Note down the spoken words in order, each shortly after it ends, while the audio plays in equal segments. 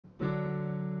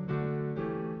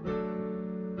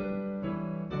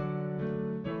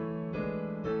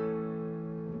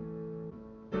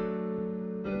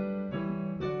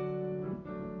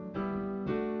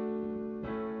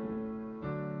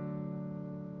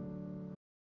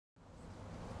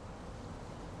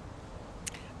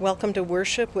Welcome to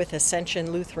worship with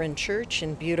Ascension Lutheran Church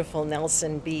in beautiful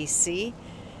Nelson, BC.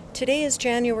 Today is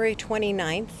January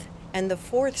 29th and the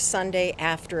fourth Sunday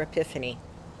after Epiphany.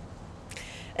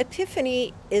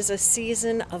 Epiphany is a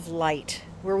season of light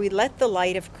where we let the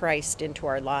light of Christ into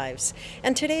our lives.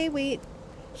 And today we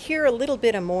hear a little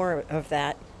bit more of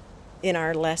that in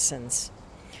our lessons.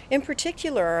 In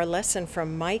particular, our lesson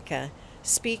from Micah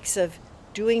speaks of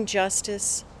doing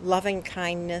justice, loving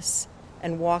kindness,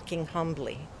 and walking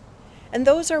humbly. And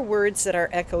those are words that are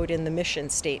echoed in the mission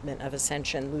statement of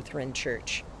Ascension Lutheran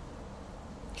Church.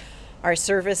 Our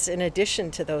service, in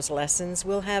addition to those lessons,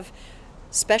 will have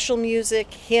special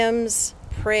music, hymns,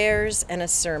 prayers, and a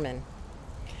sermon.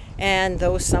 And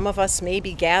though some of us may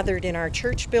be gathered in our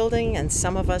church building and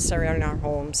some of us are in our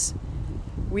homes,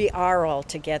 we are all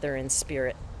together in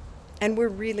spirit. And we're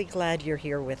really glad you're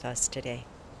here with us today.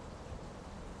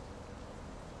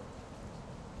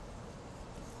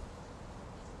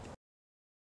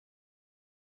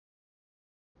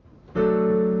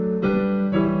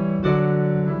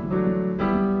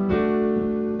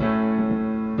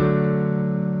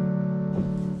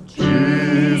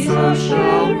 Jesus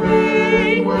shall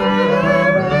reign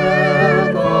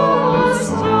wherever the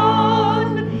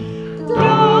sun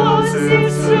does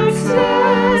its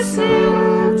successive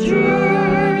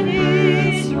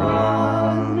journeys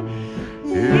run.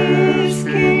 His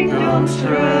kingdom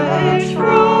stretch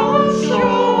from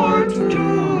shore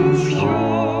to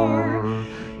shore,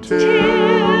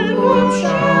 till world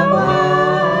shall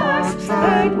wax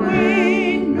and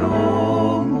wane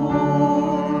no more.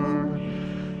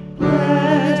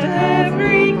 Let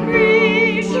every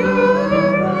creature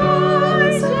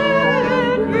rise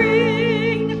and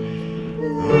bring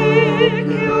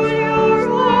peculiar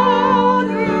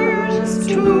honors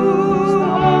to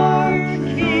our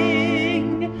King.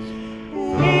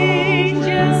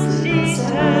 Angels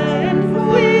descend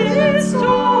with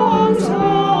songs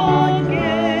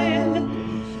again,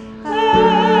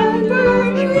 and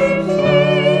birds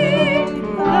repeat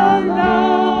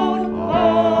aloud,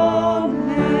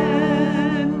 Amen.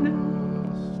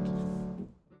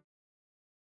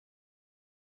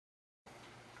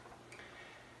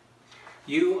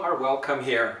 You are welcome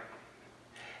here,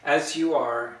 as you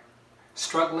are,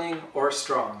 struggling or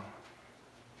strong.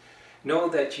 Know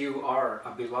that you are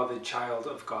a beloved child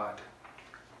of God.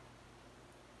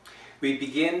 We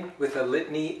begin with a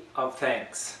litany of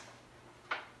thanks.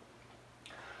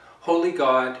 Holy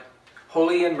God,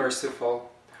 holy and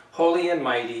merciful, holy and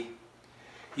mighty,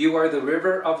 you are the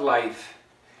river of life.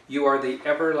 You are the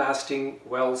everlasting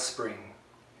wellspring.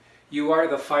 You are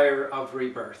the fire of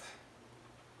rebirth.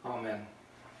 Amen.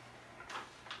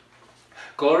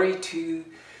 Glory to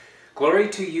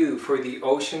you for the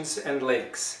oceans and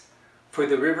lakes, for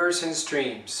the rivers and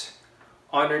streams.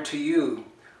 Honor to you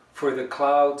for the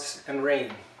clouds and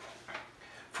rain,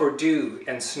 for dew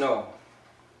and snow.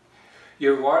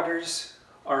 Your waters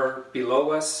are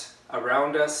below us,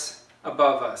 around us,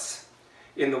 above us.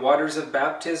 In the waters of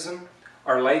baptism,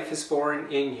 our life is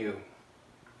born in you.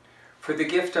 For the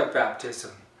gift of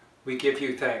baptism, we give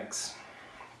you thanks.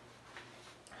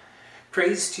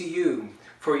 Praise to you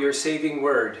for your saving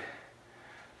word.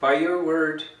 By your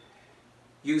word,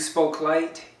 you spoke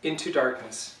light into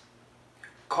darkness,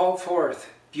 called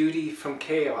forth beauty from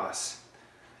chaos,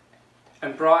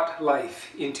 and brought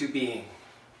life into being.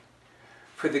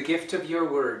 For the gift of your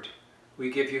word,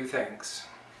 we give you thanks.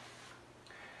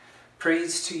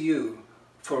 Praise to you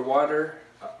for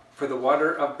the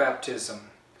water of baptism,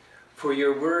 for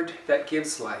your word that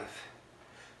gives life.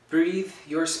 Breathe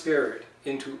your spirit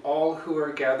into all who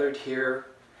are gathered here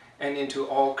and into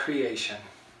all creation.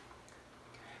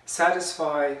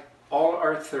 Satisfy all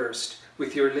our thirst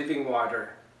with your living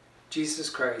water, Jesus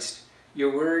Christ,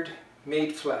 your word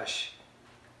made flesh,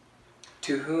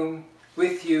 to whom,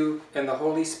 with you and the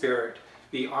Holy Spirit,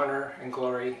 be honor and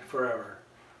glory forever.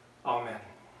 Amen.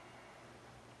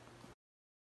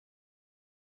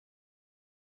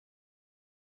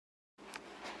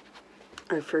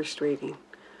 Our first reading.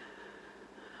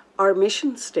 Our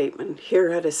mission statement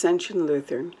here at Ascension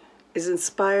Lutheran is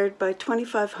inspired by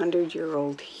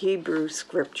 2,500-year-old Hebrew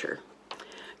scripture.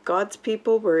 God's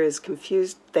people were as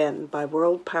confused then by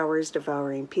world powers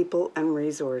devouring people and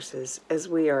resources as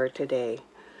we are today.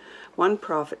 One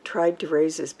prophet tried to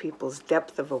raise his people's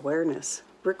depth of awareness,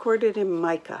 recorded in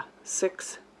Micah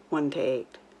 6, 1-8.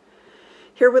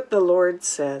 Hear what the Lord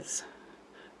says.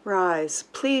 Rise,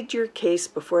 plead your case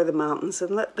before the mountains,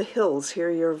 and let the hills hear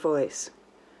your voice.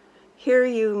 Hear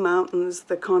you, mountains,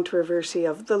 the controversy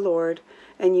of the Lord,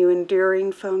 and you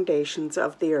enduring foundations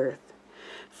of the earth.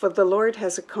 For the Lord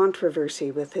has a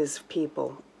controversy with his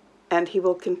people. and he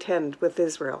will contend with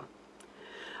Israel.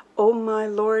 O my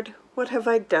Lord, what have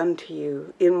I done to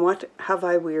you? In what have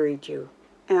I wearied you?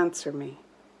 Answer me.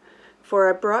 For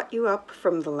I brought you up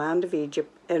from the land of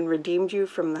Egypt and redeemed you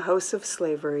from the house of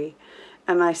slavery,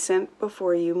 and I sent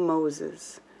before you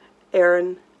Moses,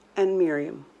 Aaron, and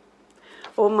Miriam.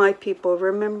 O my people,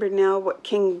 remember now what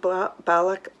King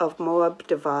Balak of Moab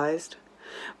devised,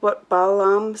 what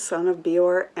Balaam son of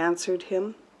Beor answered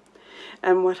him,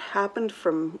 and what happened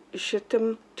from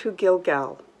Shittim to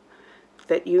Gilgal,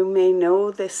 that you may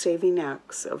know the saving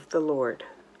acts of the Lord.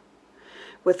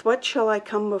 With what shall I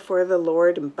come before the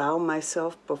Lord and bow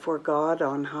myself before God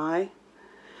on high?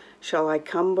 Shall I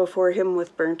come before him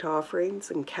with burnt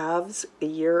offerings and calves a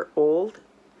year old?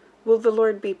 Will the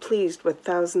Lord be pleased with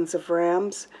thousands of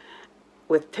rams,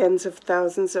 with tens of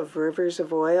thousands of rivers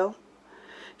of oil?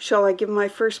 Shall I give my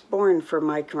firstborn for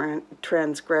my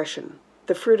transgression,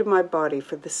 the fruit of my body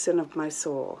for the sin of my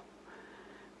soul?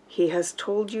 He has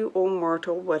told you, O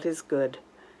mortal, what is good,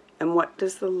 and what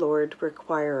does the Lord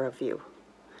require of you?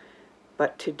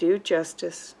 But to do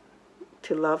justice,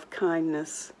 to love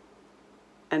kindness,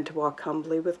 and to walk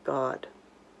humbly with God.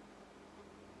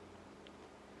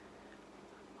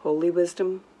 Holy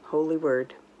wisdom, holy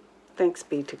word. Thanks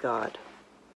be to God.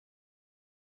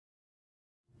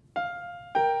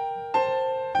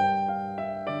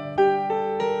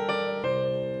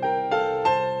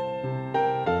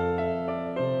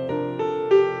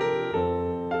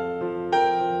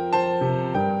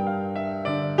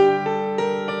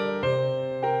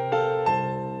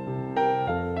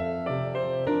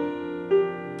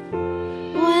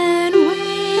 When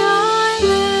we are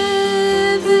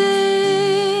living,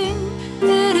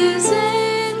 it is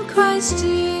in Christ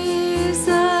Jesus,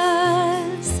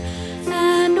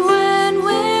 and when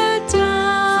we're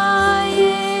dying,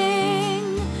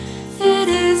 it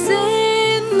is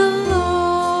in the Lord.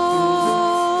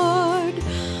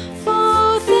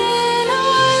 Both in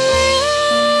our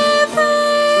living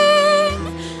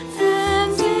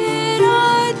and in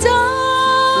our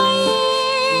dying,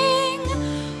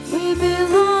 we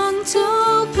belong to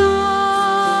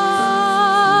God.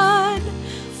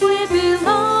 We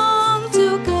belong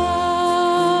to God.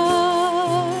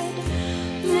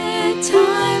 In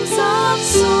times of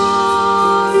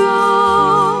sorrow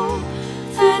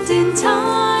and in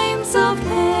times of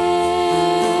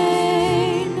pain,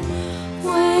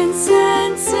 when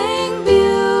sensing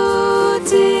beauty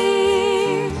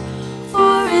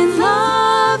or in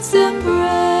love's embrace,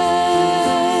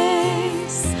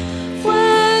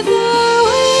 whether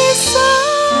we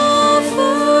suffer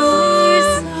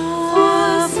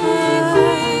or sing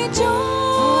rejoicing,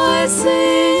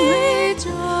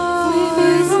 we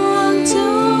belong to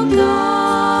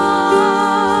God.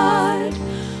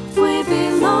 We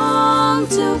belong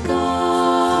to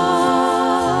God.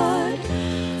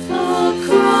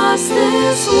 Across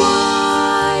this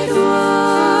wide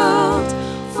world,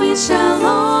 we shall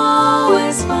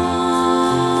always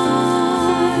find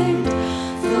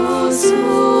those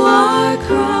who are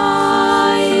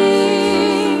crying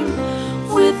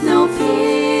with no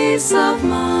peace of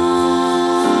mind.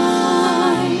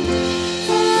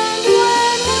 And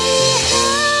when we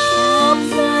help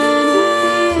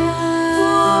them,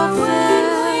 or when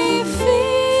we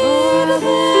feed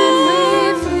them,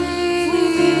 we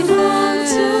belong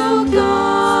to God.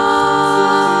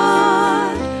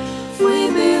 We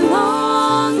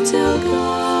belong to God.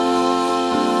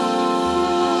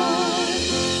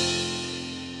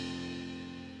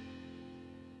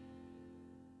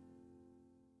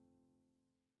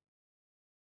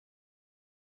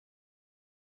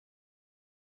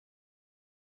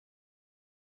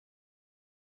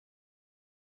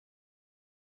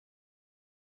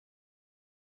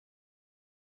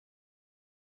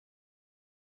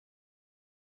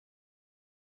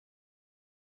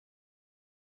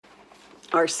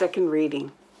 Our second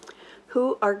reading.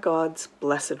 Who are God's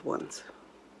blessed ones?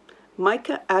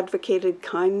 Micah advocated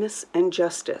kindness and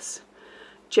justice.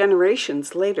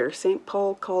 Generations later, St.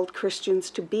 Paul called Christians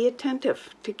to be attentive,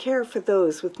 to care for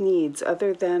those with needs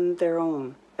other than their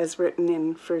own, as written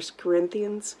in 1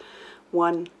 Corinthians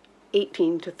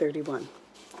 1:18-31.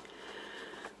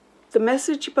 The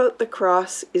message about the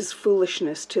cross is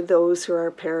foolishness to those who are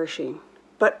perishing,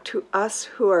 but to us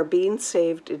who are being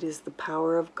saved it is the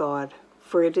power of God.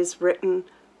 For it is written,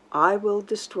 I will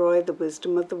destroy the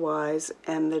wisdom of the wise,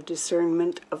 and the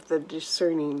discernment of the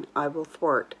discerning I will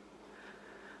thwart.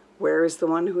 Where is the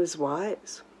one who is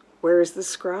wise? Where is the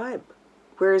scribe?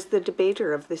 Where is the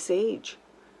debater of this age?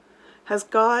 Has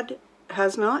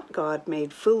not God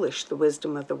made foolish the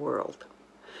wisdom of the world?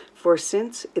 For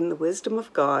since in the wisdom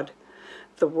of God,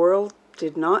 the world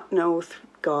did not know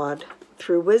God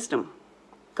through wisdom.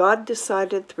 God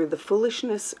decided through the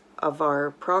foolishness of our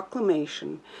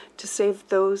proclamation to save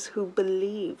those who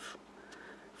believe.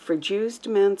 For Jews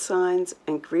demand signs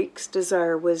and Greeks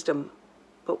desire wisdom,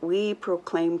 but we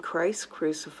proclaim Christ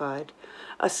crucified,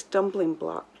 a stumbling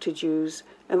block to Jews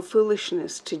and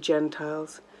foolishness to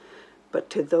Gentiles. But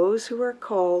to those who are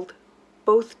called,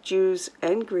 both Jews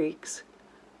and Greeks,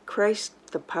 Christ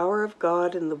the power of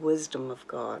God and the wisdom of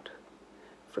God.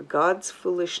 For God's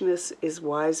foolishness is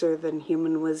wiser than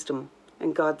human wisdom,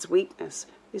 and God's weakness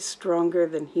is stronger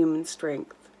than human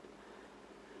strength.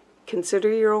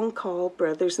 Consider your own call,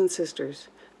 brothers and sisters.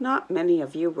 Not many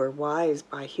of you were wise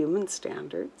by human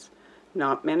standards.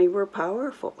 Not many were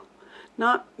powerful.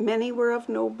 Not many were of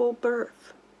noble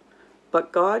birth.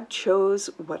 But God chose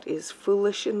what is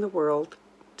foolish in the world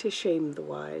to shame the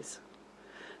wise.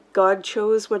 God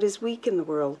chose what is weak in the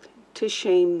world to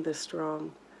shame the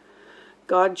strong.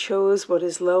 God chose what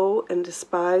is low and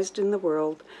despised in the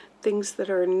world, things that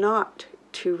are not,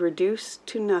 to reduce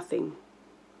to nothing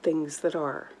things that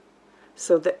are,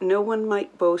 so that no one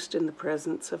might boast in the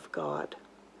presence of God.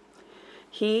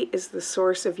 He is the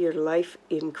source of your life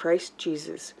in Christ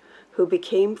Jesus, who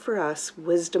became for us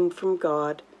wisdom from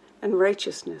God and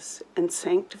righteousness and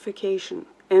sanctification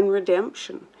and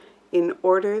redemption, in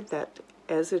order that,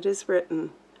 as it is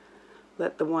written,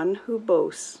 let the one who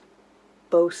boasts,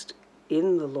 boast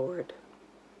in the Lord.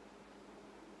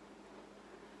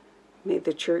 May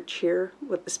the church hear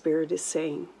what the Spirit is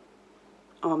saying.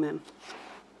 Amen.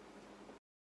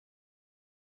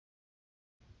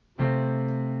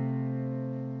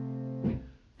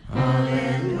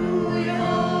 Hallelujah,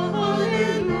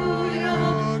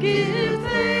 hallelujah, give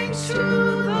thanks to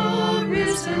the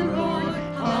risen Lord.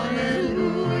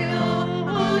 Hallelujah,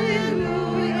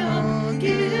 hallelujah,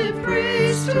 give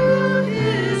praise to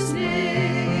his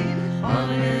name.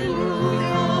 Hallelujah,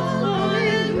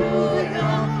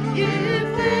 hallelujah, give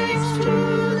thanks to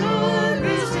the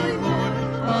risen Lord.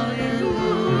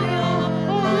 Hallelujah,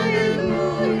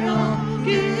 hallelujah,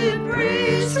 give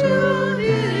praise to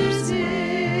his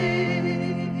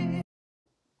name.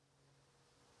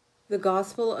 The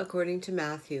Gospel according to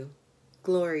Matthew.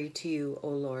 Glory to you, O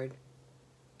Lord.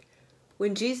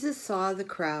 When Jesus saw the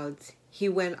crowds, he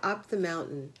went up the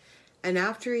mountain, and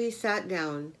after he sat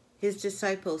down, his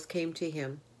disciples came to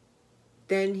him.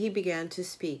 Then he began to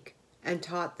speak and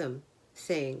taught them,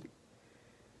 saying,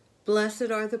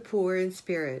 Blessed are the poor in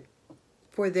spirit,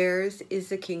 for theirs is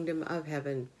the kingdom of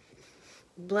heaven.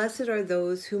 Blessed are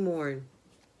those who mourn,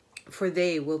 for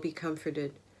they will be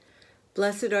comforted.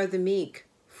 Blessed are the meek,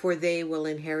 for they will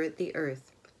inherit the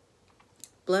earth.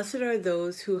 Blessed are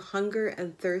those who hunger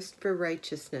and thirst for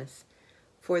righteousness,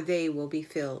 for they will be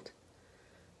filled.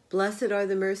 Blessed are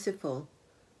the merciful,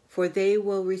 for they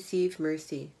will receive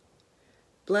mercy.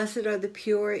 Blessed are the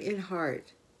pure in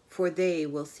heart, for they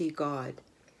will see God.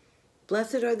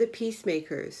 Blessed are the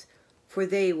peacemakers, for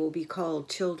they will be called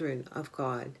children of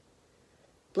God.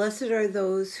 Blessed are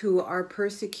those who are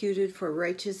persecuted for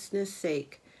righteousness'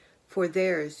 sake, for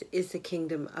theirs is the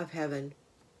kingdom of heaven.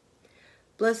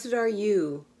 Blessed are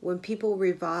you when people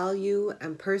revile you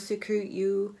and persecute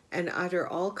you and utter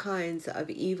all kinds of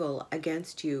evil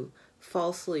against you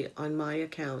falsely on my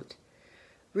account.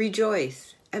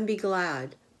 Rejoice and be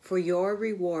glad, for your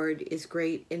reward is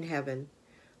great in heaven.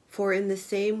 For in the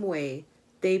same way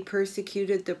they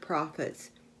persecuted the prophets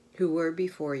who were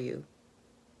before you.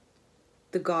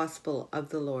 The Gospel of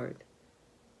the Lord.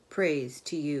 Praise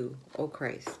to you, O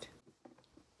Christ.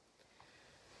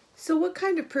 So what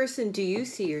kind of person do you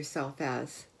see yourself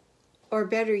as? Or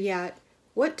better yet,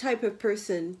 what type of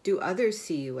person do others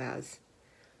see you as?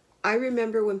 I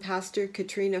remember when Pastor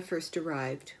Katrina first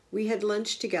arrived, we had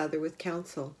lunch together with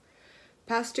council.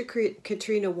 Pastor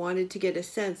Katrina wanted to get a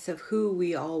sense of who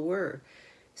we all were.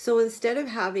 So instead of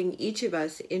having each of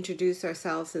us introduce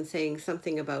ourselves and saying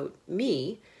something about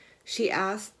me, she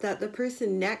asked that the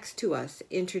person next to us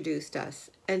introduced us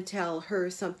and tell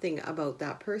her something about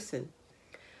that person.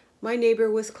 My neighbor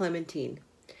was Clementine.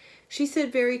 She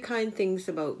said very kind things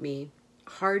about me.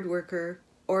 Hard worker,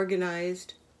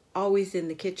 organized, always in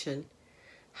the kitchen.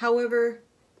 However,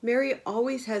 Mary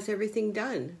always has everything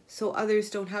done, so others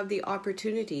don't have the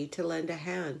opportunity to lend a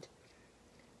hand.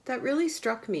 That really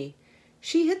struck me.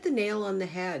 She hit the nail on the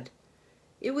head.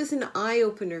 It was an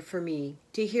eye-opener for me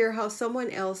to hear how someone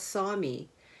else saw me,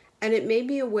 and it made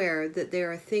me aware that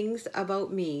there are things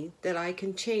about me that I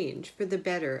can change for the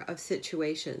better of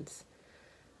situations.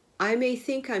 I may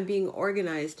think I'm being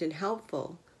organized and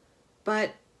helpful,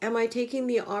 but am I taking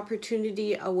the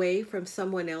opportunity away from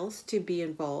someone else to be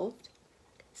involved?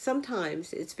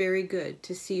 Sometimes it's very good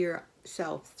to see your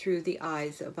self through the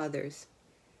eyes of others.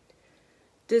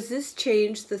 Does this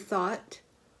change the thought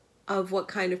of what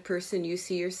kind of person you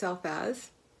see yourself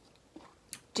as?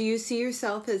 Do you see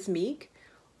yourself as meek,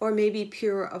 or maybe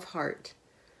pure of heart?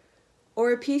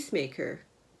 Or a peacemaker?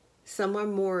 Some are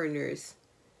mourners,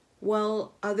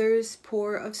 while others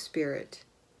poor of spirit.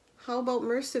 How about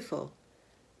merciful?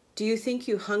 Do you think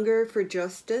you hunger for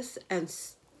justice and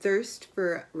thirst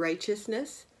for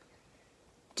righteousness?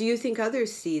 Do you think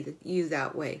others see you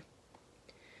that way?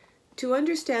 To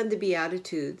understand the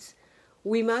Beatitudes,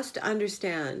 we must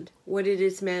understand what it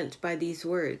is meant by these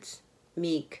words: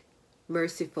 meek,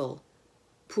 merciful,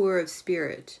 poor of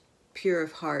spirit, pure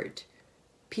of heart,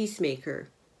 peacemaker,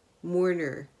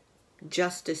 mourner,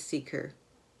 justice seeker.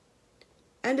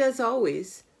 And as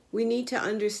always, we need to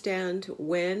understand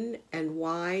when and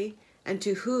why and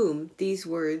to whom these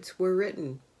words were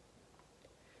written.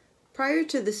 Prior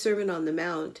to the Sermon on the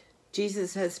Mount,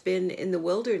 Jesus has been in the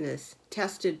wilderness,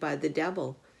 tested by the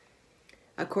devil,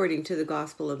 according to the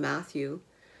Gospel of Matthew.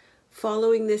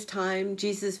 Following this time,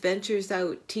 Jesus ventures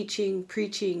out teaching,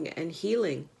 preaching, and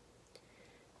healing.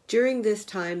 During this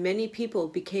time, many people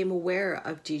became aware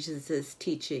of Jesus'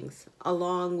 teachings,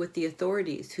 along with the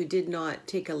authorities who did not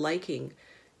take a liking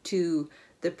to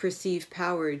the perceived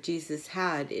power Jesus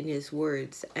had in his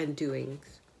words and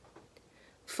doings.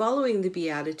 Following the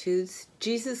Beatitudes,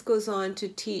 Jesus goes on to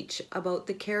teach about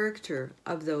the character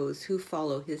of those who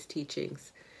follow his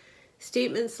teachings.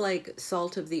 Statements like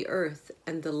salt of the earth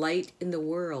and the light in the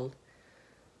world.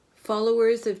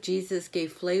 Followers of Jesus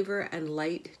gave flavor and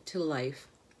light to life.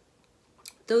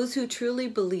 Those who truly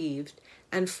believed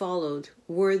and followed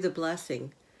were the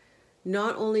blessing,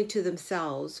 not only to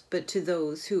themselves, but to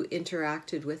those who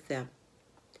interacted with them.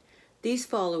 These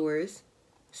followers,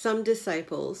 some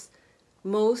disciples,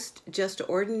 most just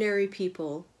ordinary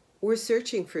people, were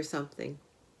searching for something.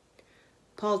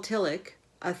 Paul Tillich,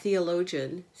 a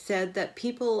theologian, said that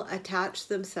people attach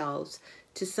themselves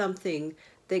to something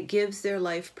that gives their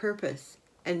life purpose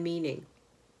and meaning.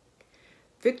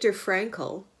 Viktor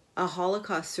Frankl, a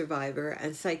Holocaust survivor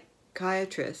and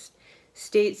psychiatrist,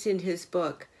 states in his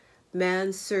book,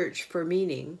 Man's Search for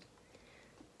Meaning,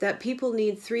 that people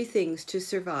need three things to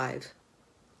survive: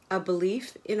 a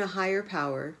belief in a higher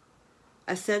power,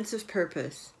 a sense of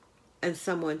purpose, and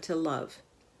someone to love.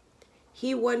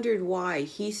 He wondered why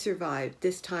he survived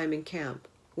this time in camp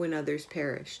when others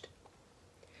perished.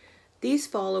 These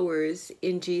followers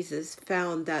in Jesus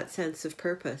found that sense of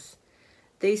purpose.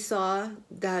 They saw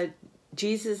that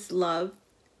Jesus' love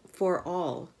for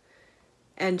all,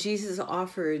 and Jesus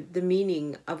offered the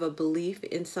meaning of a belief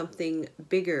in something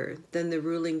bigger than the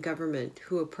ruling government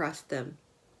who oppressed them.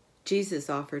 Jesus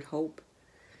offered hope.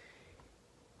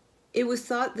 It was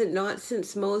thought that not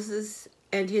since Moses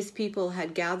and his people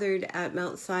had gathered at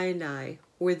Mount Sinai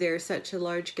were there such a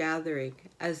large gathering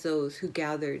as those who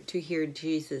gathered to hear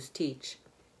Jesus teach.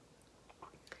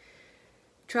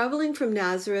 Traveling from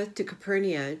Nazareth to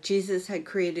Capernaum, Jesus had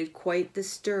created quite the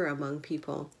stir among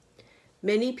people.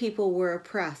 Many people were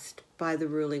oppressed by the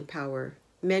ruling power.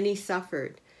 Many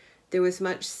suffered. There was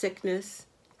much sickness,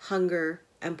 hunger,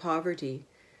 and poverty.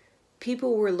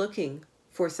 People were looking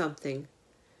for something.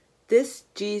 This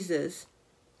Jesus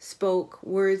spoke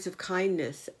words of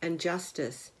kindness and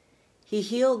justice. He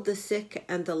healed the sick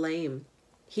and the lame.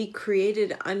 He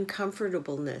created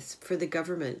uncomfortableness for the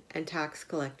government and tax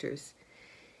collectors.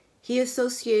 He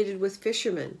associated with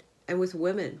fishermen and with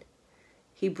women.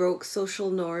 He broke social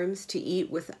norms to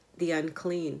eat with the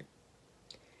unclean.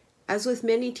 As with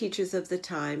many teachers of the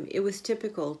time, it was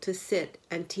typical to sit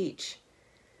and teach.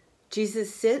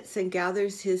 Jesus sits and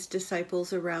gathers his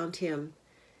disciples around him,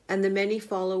 and the many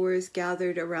followers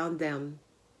gathered around them.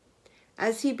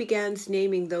 As he begins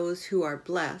naming those who are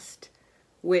blessed,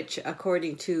 which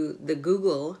according to the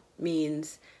Google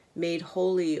means made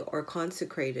holy or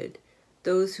consecrated,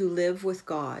 those who live with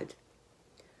God.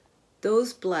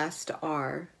 Those blessed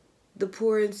are the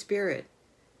poor in spirit,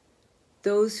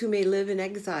 those who may live in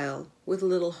exile with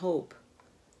little hope,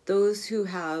 those who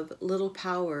have little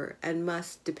power and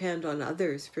must depend on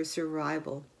others for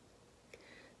survival.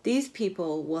 These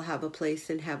people will have a place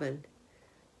in heaven.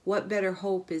 What better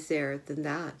hope is there than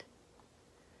that?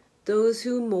 Those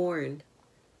who mourn,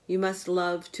 you must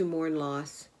love to mourn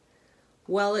loss.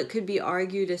 While it could be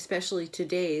argued, especially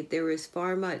today, there is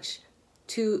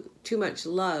too much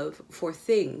love for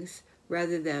things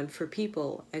rather than for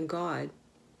people and God.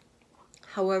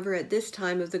 However, at this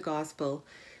time of the gospel,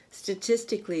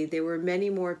 statistically, there were many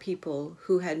more people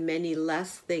who had many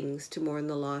less things to mourn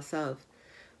the loss of.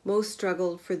 Most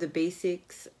struggled for the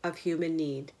basics of human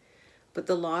need, but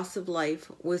the loss of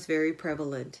life was very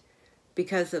prevalent.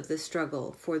 because of the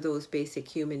struggle for those basic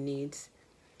human needs.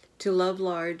 To love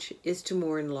large is to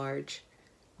mourn large.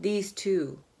 These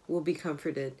too will be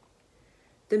comforted.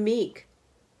 The meek,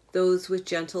 those with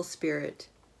gentle spirit,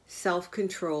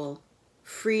 self-control,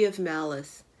 free of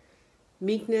malice.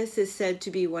 Meekness is said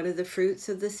to be one of the fruits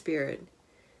of the Spirit.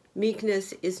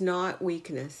 Meekness is not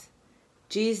weakness.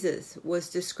 Jesus was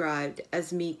described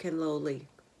as meek and lowly.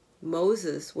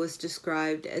 Moses was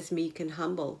described as meek and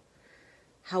humble.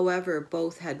 However,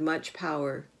 both had much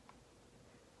power.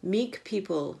 Meek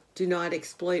people do not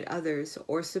exploit others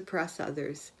or suppress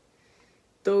others.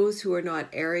 Those who are not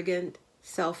arrogant,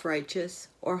 self-righteous,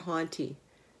 or haughty,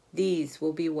 these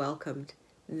will be welcomed.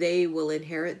 They will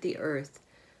inherit the earth,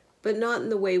 but not in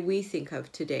the way we think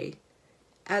of today.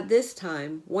 At this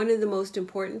time, one of the most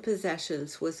important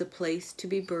possessions was a place to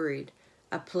be buried,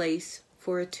 a place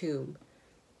for a tomb.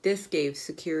 This gave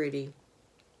security.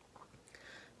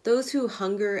 Those who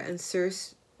hunger and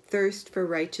thirst for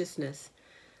righteousness.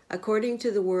 According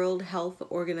to the World Health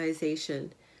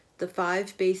Organization, the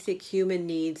 5 basic human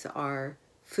needs are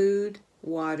food,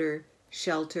 water,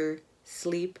 shelter,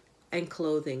 sleep, and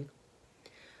clothing.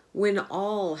 When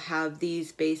all have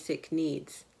these basic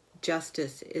needs,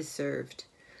 justice is served.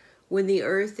 When the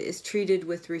earth is treated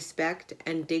with respect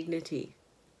and dignity,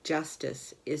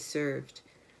 justice is served.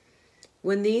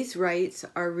 When these rights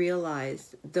are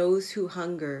realized, those who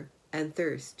hunger and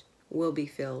thirst will be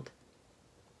filled.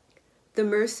 The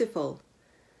merciful,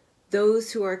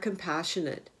 those who are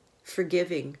compassionate,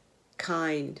 forgiving,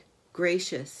 kind,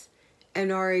 gracious,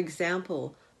 and are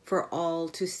example for all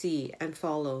to see and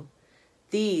follow.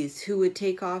 These who would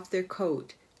take off their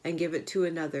coat and give it to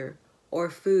another, or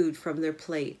food from their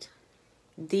plate.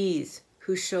 These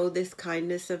who show this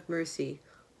kindness of mercy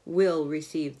will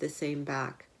receive the same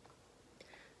back.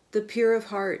 The pure of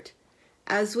heart,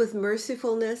 as with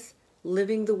mercifulness,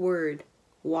 living the word,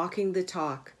 walking the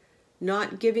talk,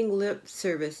 not giving lip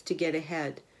service to get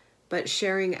ahead, but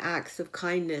sharing acts of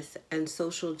kindness and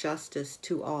social justice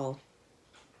to all.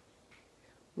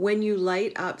 When you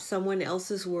light up someone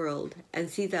else's world and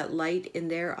see that light in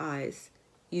their eyes,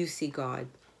 you see God.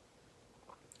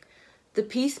 The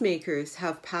peacemakers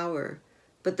have power,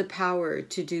 but the power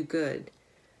to do good.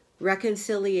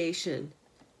 Reconciliation,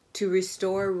 to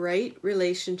restore right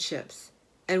relationships.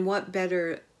 And what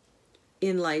better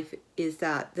in life is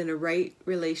that than a right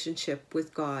relationship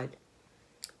with God?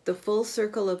 The full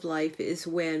circle of life is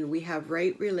when we have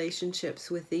right relationships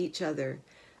with each other,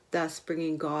 thus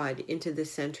bringing God into the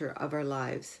center of our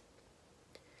lives.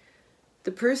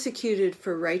 The persecuted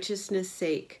for righteousness'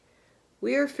 sake.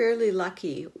 We are fairly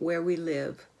lucky where we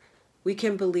live. We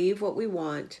can believe what we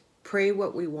want, pray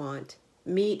what we want,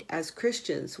 meet as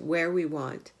Christians where we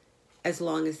want, as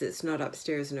long as it's not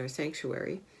upstairs in our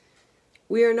sanctuary.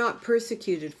 We are not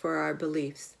persecuted for our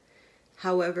beliefs.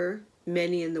 However,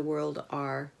 many in the world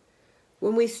are.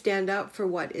 When we stand up for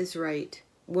what is right,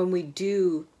 when we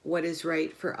do what is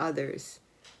right for others,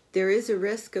 there is a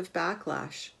risk of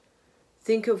backlash.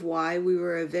 Think of why we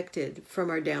were evicted from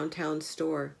our downtown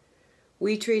store.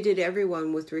 We treated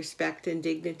everyone with respect and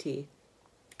dignity,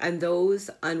 and those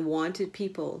unwanted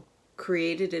people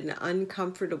created an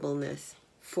uncomfortableness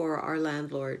for our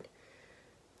landlord.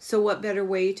 So what better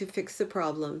way to fix the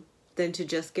problem than to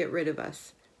just get rid of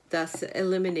us, thus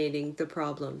eliminating the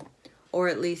problem, or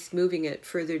at least moving it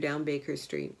further down Baker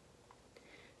Street.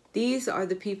 These are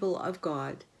the people of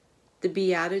God. The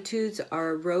Beatitudes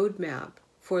are a roadmap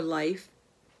for life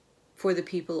for the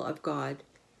people of God.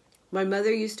 My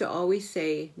mother used to always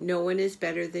say, no one is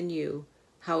better than you.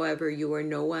 However, you are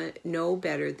no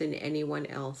better than anyone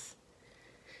else.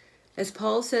 As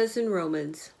Paul says in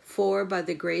Romans, for by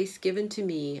the grace given to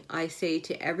me, I say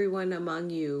to everyone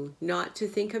among you, not to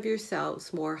think of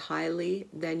yourselves more highly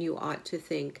than you ought to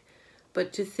think,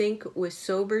 but to think with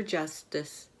sober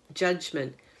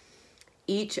judgment,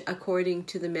 each according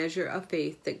to the measure of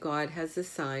faith that God has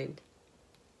assigned.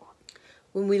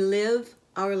 When we live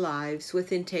our lives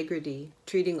with integrity,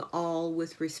 treating all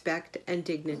with respect and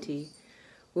dignity,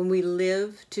 when we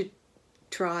live to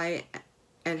try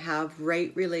and have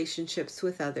right relationships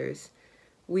with others,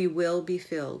 we will be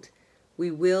filled, we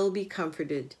will be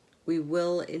comforted, we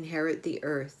will inherit the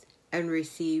earth and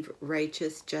receive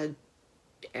righteousness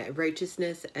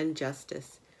and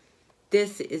justice.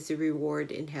 This is the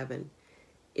reward in heaven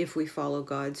if we follow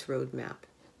God's roadmap.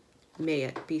 May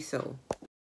it be so.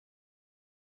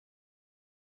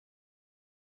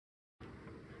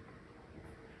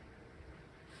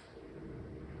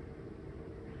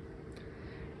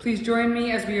 Please join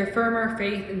me as we affirm our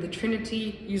faith in the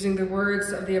Trinity using the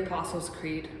words of the Apostles'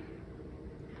 Creed.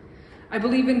 I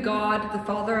believe in God, the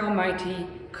Father Almighty,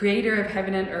 creator of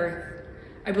heaven and earth.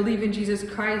 I believe in Jesus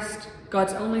Christ,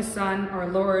 God's only Son, our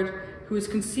Lord, who was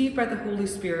conceived by the Holy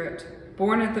Spirit,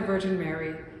 born of the Virgin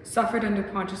Mary, suffered under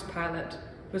Pontius Pilate,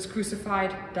 was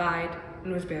crucified, died,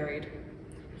 and was buried.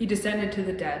 He descended to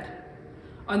the dead.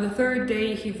 On the third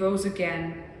day he rose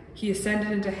again. He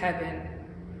ascended into heaven.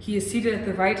 He is seated at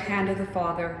the right hand of the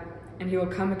Father, and he will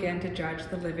come again to judge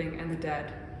the living and the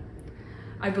dead.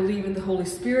 I believe in the Holy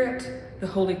Spirit, the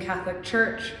Holy Catholic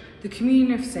Church, the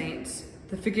communion of saints,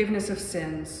 the forgiveness of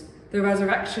sins, the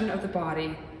resurrection of the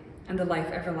body, and the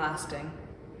life everlasting.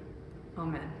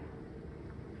 Amen.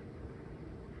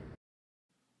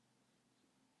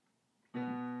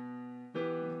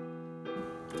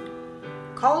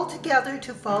 Called together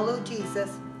to follow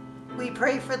Jesus, we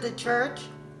pray for the Church,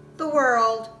 the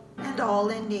world, and all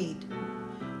in need.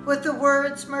 With the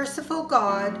words, "Merciful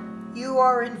God," you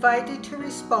are invited to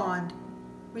respond.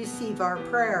 Receive our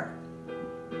prayer.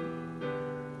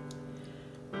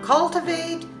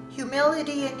 Cultivate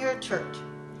humility in your church.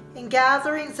 In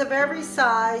gatherings of every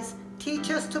size,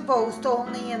 teach us to boast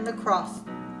only in the cross.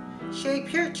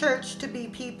 Shape your church to be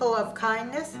people of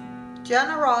kindness,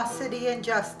 generosity, and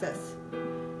justice.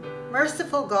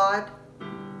 Merciful God,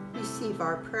 receive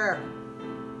our prayer.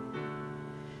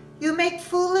 You make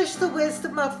foolish the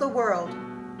wisdom of the world.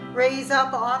 Raise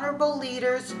up honorable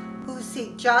leaders who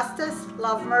seek justice,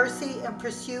 love mercy, and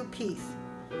pursue peace.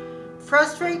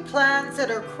 Frustrate plans that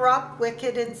are corrupt,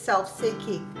 wicked, and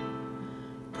self-seeking.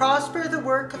 Prosper the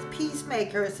work of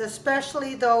peacemakers,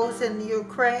 especially those in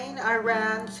Ukraine,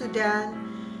 Iran,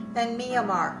 Sudan, and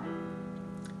Myanmar.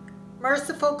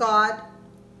 Merciful God,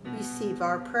 receive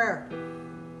our prayer.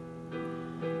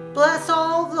 Bless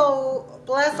all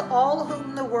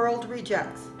whom the world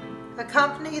rejects.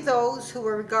 Accompany those who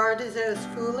are regarded as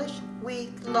foolish,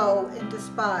 weak, low, and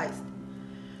despised.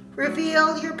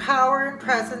 Reveal your power and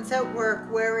presence at work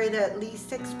where it at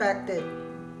least expected.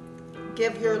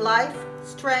 Give your life,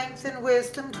 strength, and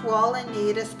wisdom to all in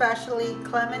need, especially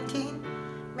Clementine,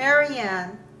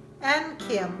 Marianne, Ann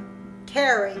Kim,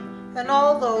 Terry, and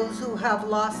all those who have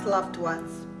lost loved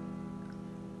ones.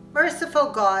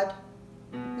 Merciful God,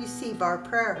 receive our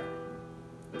prayer.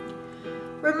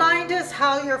 Remind us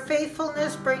how your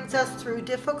faithfulness brings us through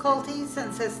difficulties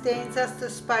and sustains us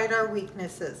despite our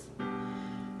weaknesses.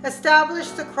 Establish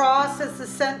the cross as the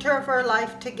center of our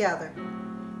life together.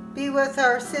 Be with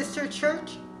our sister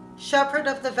church, Shepherd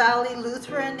of the Valley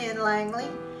Lutheran in Langley,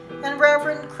 and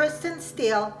Reverend Kristen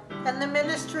Steele, and the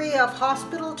ministry of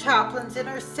hospital chaplains in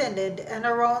our synod, and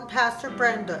our own Pastor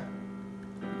Brenda.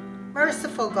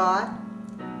 Merciful God,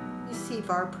 receive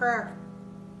our prayer.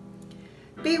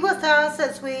 Be with us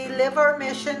as we live our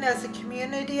mission as a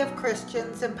community of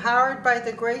Christians empowered by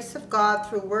the grace of God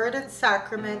through word and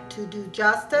sacrament to do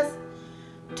justice,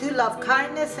 to love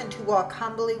kindness, and to walk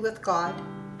humbly with God.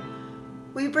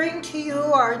 We bring to you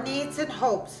our needs and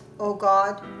hopes, O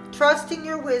God, trusting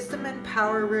your wisdom and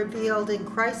power revealed in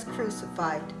Christ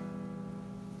crucified.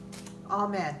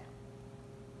 Amen.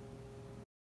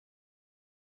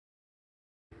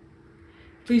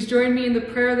 Please join me in the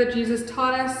prayer that Jesus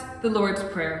taught us, the Lord's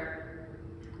Prayer.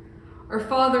 Our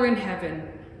Father in heaven,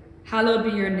 hallowed be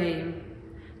your name.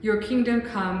 Your kingdom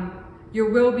come, your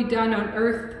will be done on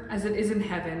earth as it is in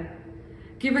heaven.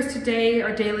 Give us today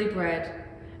our daily bread,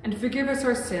 and forgive us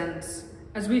our sins,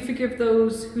 as we forgive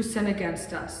those who sin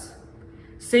against us.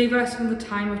 Save us from the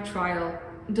time of trial,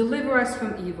 and deliver us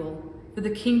from evil. For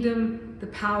the kingdom, the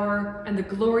power, and the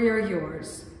glory are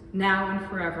yours, now and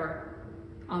forever.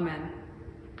 Amen.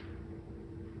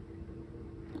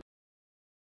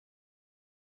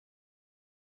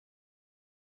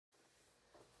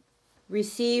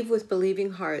 Receive with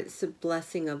believing hearts the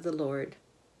blessing of the Lord.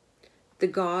 The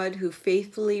God who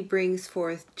faithfully brings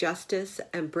forth justice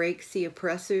and breaks the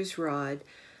oppressor's rod,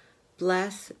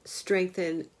 bless,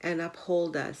 strengthen, and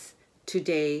uphold us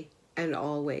today and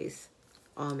always.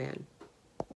 Amen.